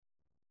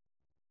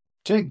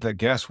Take the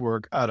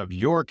guesswork out of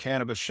your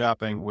cannabis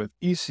shopping with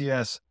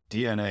ECS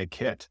DNA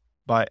Kit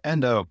by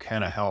Endo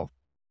Canna Health.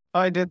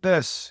 I did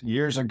this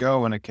years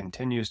ago and it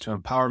continues to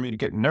empower me to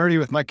get nerdy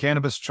with my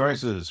cannabis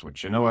choices,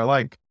 which you know I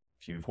like.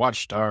 If you've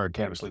watched our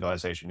Cannabis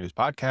Legalization News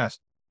podcast,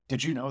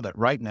 did you know that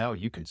right now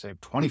you can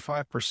save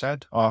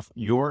 25% off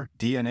your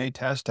DNA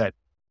test at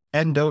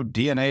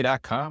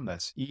endodna.com?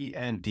 That's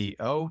ENDODNA.com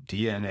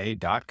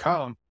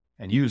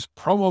and use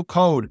promo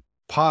code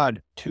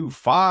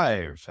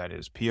POD25. That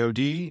is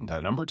POD, the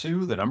number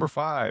 2, the number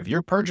 5.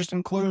 Your purchase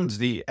includes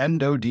the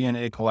Endo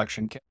DNA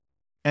Collection Kit,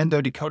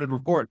 Endo Decoded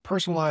Report,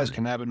 personalized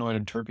cannabinoid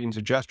and terpene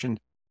suggestion,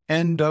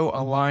 Endo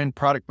Aligned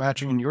product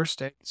matching in your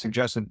state,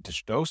 suggested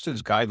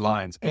dosage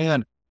guidelines,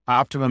 and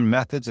optimum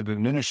methods of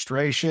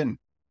administration.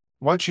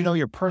 Once you know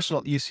your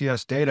personal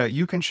ECS data,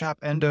 you can shop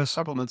Endo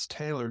supplements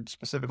tailored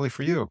specifically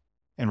for you.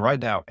 And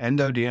right now,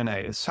 Endo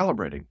DNA is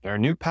celebrating their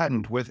new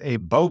patent with a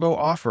BOGO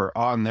offer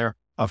on their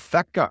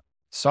Affeca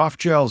soft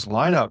gels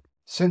lineup.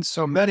 Since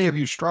so many of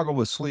you struggle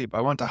with sleep,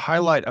 I want to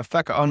highlight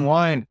Affeca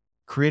Unwind,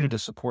 created to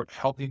support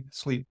healthy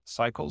sleep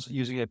cycles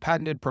using a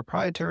patented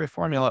proprietary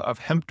formula of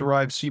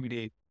hemp-derived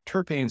CBD,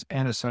 terpenes,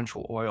 and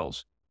essential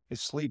oils. If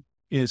sleep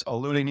is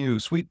eluding you,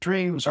 sweet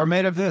dreams are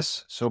made of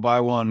this. So buy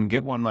one,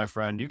 get one, my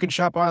friend. You can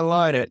shop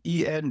online at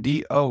endodna.com.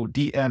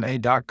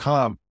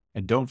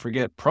 And don't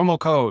forget promo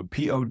code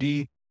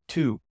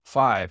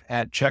POD25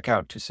 at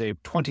checkout to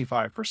save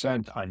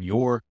 25% on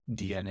your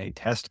DNA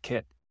test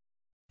kit.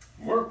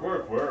 Work.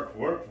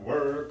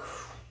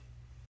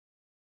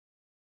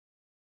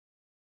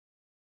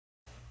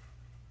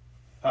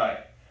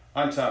 Hi,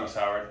 I'm Thomas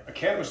Howard, a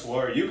cannabis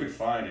lawyer you can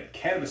find at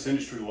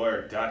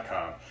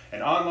cannabisindustrylawyer.com,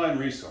 an online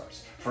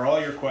resource for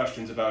all your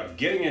questions about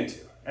getting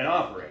into and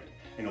operating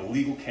in the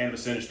legal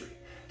cannabis industry.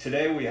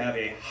 Today we have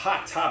a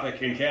hot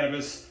topic in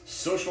cannabis,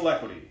 social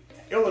equity.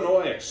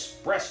 Illinois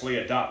expressly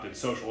adopted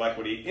social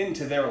equity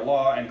into their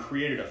law and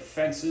created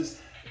offenses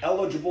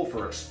eligible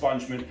for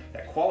expungement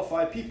that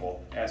qualify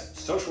people as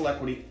social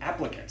equity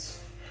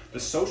applicants. The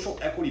social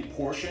equity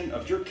portion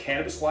of your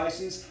cannabis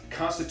license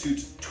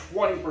constitutes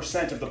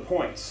 20% of the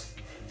points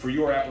for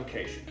your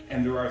application,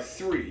 and there are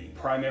 3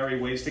 primary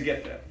ways to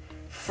get them.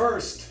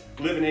 First,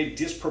 live in a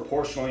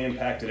disproportionately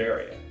impacted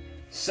area.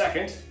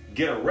 Second,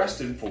 get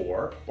arrested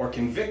for or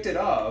convicted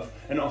of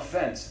an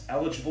offense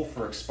eligible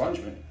for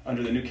expungement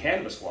under the new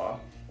cannabis law.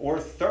 Or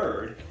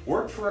third,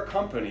 work for a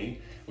company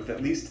with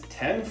at least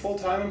 10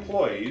 full-time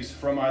employees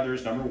from either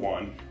as number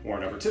 1 or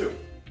number 2.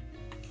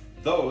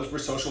 Those were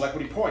social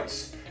equity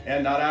points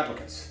and not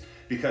applicants,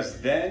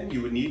 because then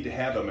you would need to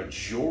have a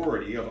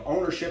majority of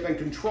ownership and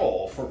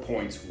control for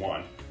points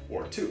 1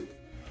 or 2.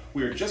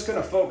 We are just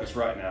going to focus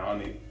right now on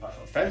the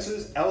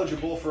offenses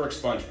eligible for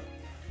expungement.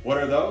 What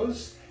are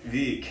those?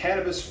 The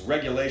Cannabis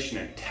Regulation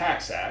and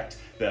Tax Act,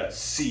 the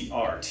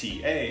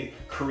CRTA,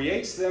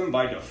 creates them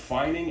by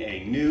defining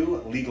a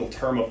new legal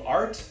term of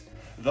art,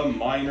 the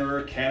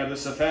minor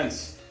cannabis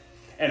offense,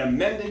 and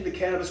amending the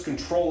Cannabis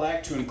Control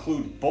Act to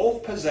include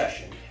both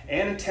possession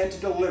and intent to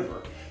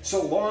deliver,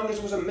 so long as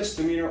it was a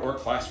misdemeanor or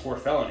class 4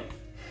 felony.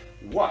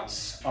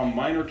 What's a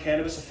minor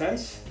cannabis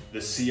offense? The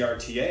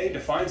CRTA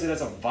defines it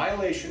as a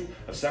violation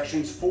of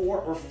sections 4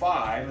 or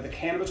 5 of the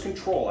Cannabis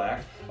Control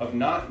Act of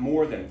not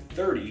more than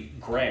 30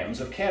 grams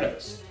of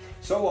cannabis,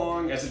 so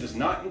long as it does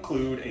not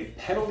include a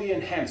penalty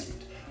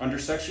enhancement under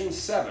section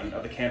 7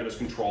 of the Cannabis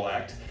Control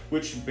Act,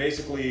 which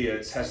basically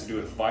has to do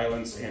with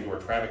violence and or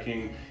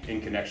trafficking in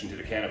connection to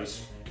the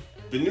cannabis.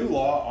 The new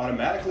law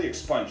automatically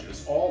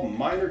expunges all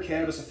minor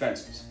cannabis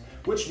offenses,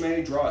 which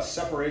may draw a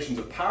separations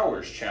of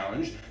powers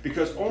challenge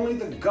because only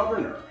the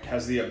governor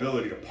has the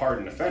ability to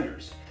pardon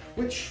offenders,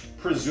 which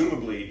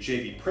presumably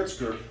J.B.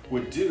 Pritzker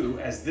would do,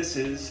 as this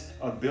is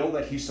a bill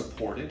that he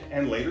supported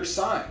and later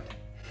signed.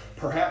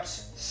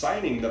 Perhaps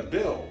signing the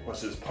bill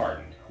was his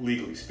pardon,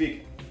 legally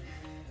speaking.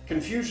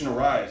 Confusion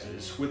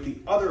arises with the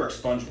other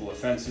expungible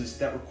offenses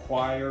that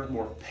require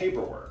more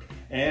paperwork,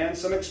 and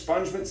some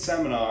expungement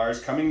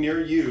seminars coming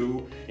near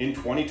you in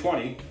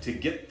 2020 to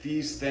get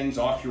these things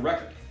off your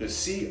record. The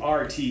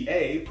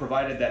CRTA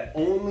provided that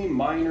only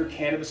minor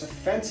cannabis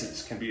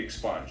offenses can be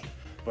expunged,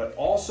 but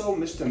also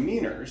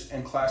misdemeanors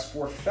and class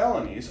 4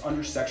 felonies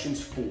under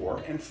sections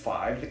 4 and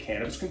 5 of the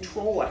Cannabis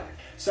Control Act.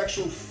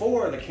 Section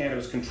 4 of the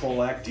Cannabis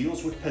Control Act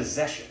deals with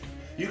possession.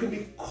 You can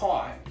be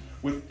caught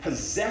with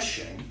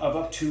possession of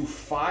up to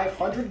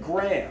 500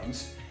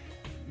 grams,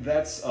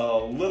 that's a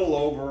little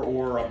over,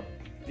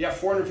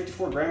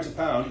 454 grams a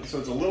pound, so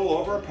it's a little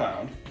over a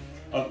pound,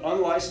 of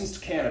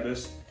unlicensed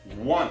cannabis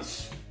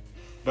once.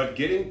 But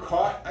getting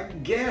caught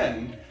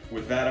again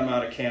with that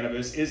amount of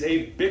cannabis is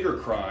a bigger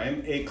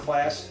crime, a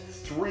class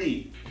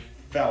 3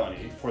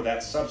 felony for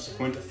that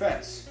subsequent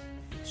offense.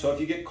 So if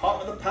you get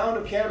caught with a pound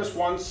of cannabis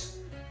once,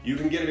 you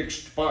can get it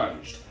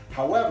expunged.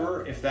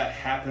 However, if that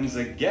happens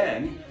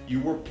again, you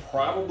were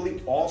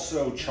probably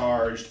also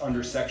charged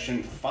under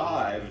Section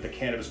 5 of the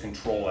Cannabis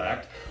Control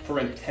Act for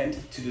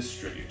intent to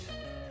distribute.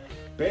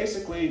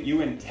 Basically,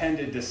 you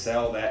intended to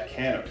sell that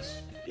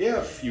cannabis.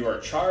 If you are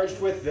charged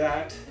with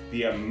that,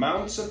 the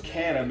amounts of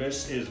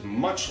cannabis is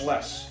much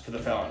less for the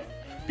felony.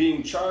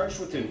 Being charged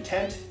with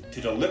intent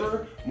to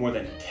deliver more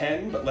than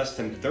 10 but less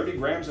than 30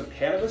 grams of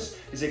cannabis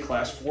is a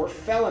class 4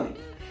 felony,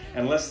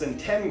 and less than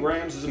 10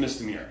 grams is a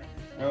misdemeanor.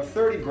 Now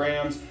 30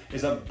 grams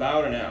is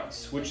about an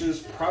ounce, which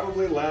is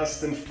probably less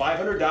than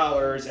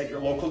 $500 at your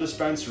local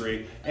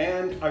dispensary,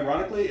 and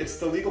ironically it's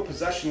the legal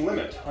possession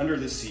limit under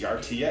the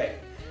CRTA.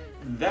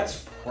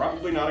 That's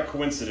probably not a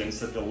coincidence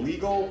that the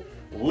legal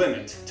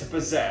limit to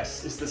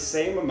possess is the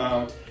same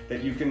amount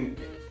that you can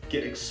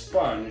get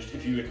expunged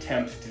if you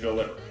attempt to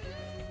deliver.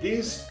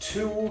 These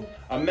two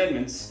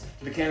amendments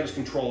to the Cannabis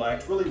Control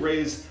Act really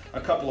raise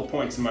a couple of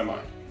points in my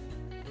mind.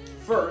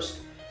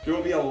 First, there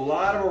will be a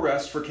lot of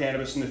arrests for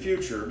cannabis in the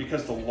future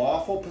because the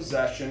lawful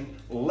possession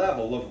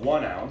level of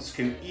 1 ounce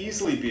can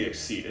easily be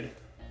exceeded,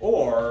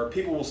 or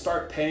people will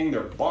start paying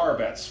their bar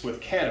bets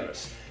with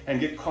cannabis and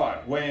get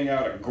caught weighing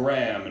out a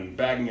gram and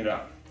bagging it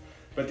up.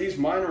 But these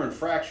minor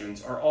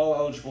infractions are all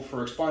eligible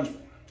for expungement.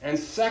 And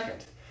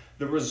second,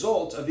 the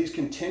result of these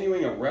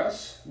continuing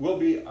arrests will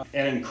be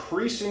an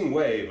increasing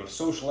wave of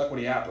social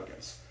equity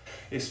applicants,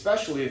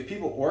 especially if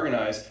people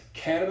organize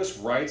cannabis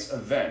rights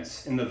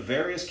events in the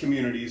various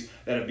communities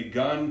that have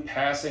begun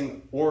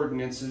passing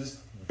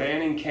ordinances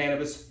banning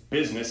cannabis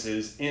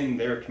businesses in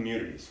their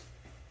communities.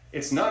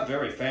 It's not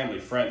very family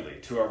friendly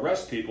to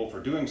arrest people for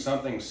doing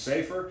something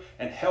safer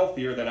and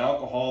healthier than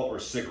alcohol or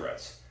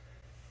cigarettes,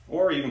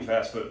 or even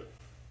fast food.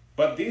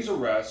 But these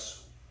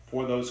arrests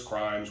for those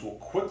crimes will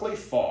quickly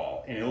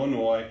fall in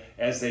Illinois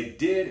as they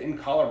did in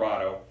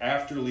Colorado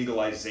after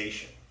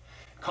legalization.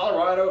 In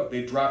Colorado,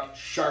 they dropped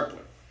sharply.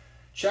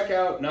 Check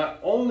out not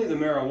only the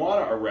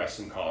marijuana arrests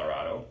in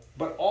Colorado,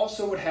 but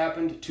also what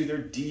happened to their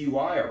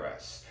DUI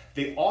arrests.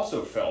 They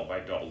also fell by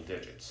double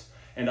digits.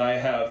 And I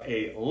have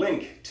a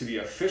link to the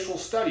official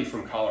study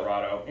from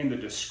Colorado in the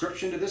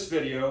description to this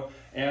video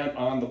and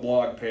on the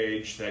blog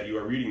page that you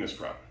are reading this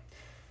from.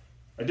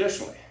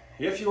 Additionally,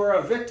 if you are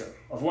a victim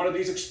of one of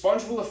these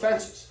expungable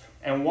offenses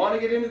and want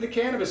to get into the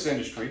cannabis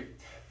industry,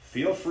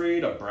 feel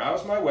free to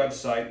browse my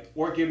website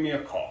or give me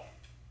a call.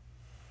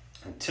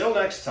 Until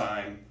next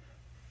time,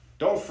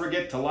 don't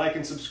forget to like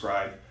and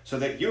subscribe so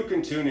that you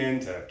can tune in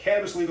to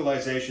cannabis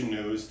legalization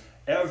news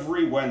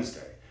every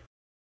Wednesday.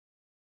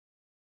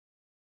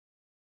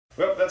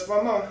 Well, that's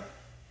my mom.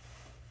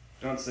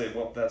 Don't say,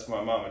 well, that's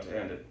my mama to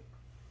end it.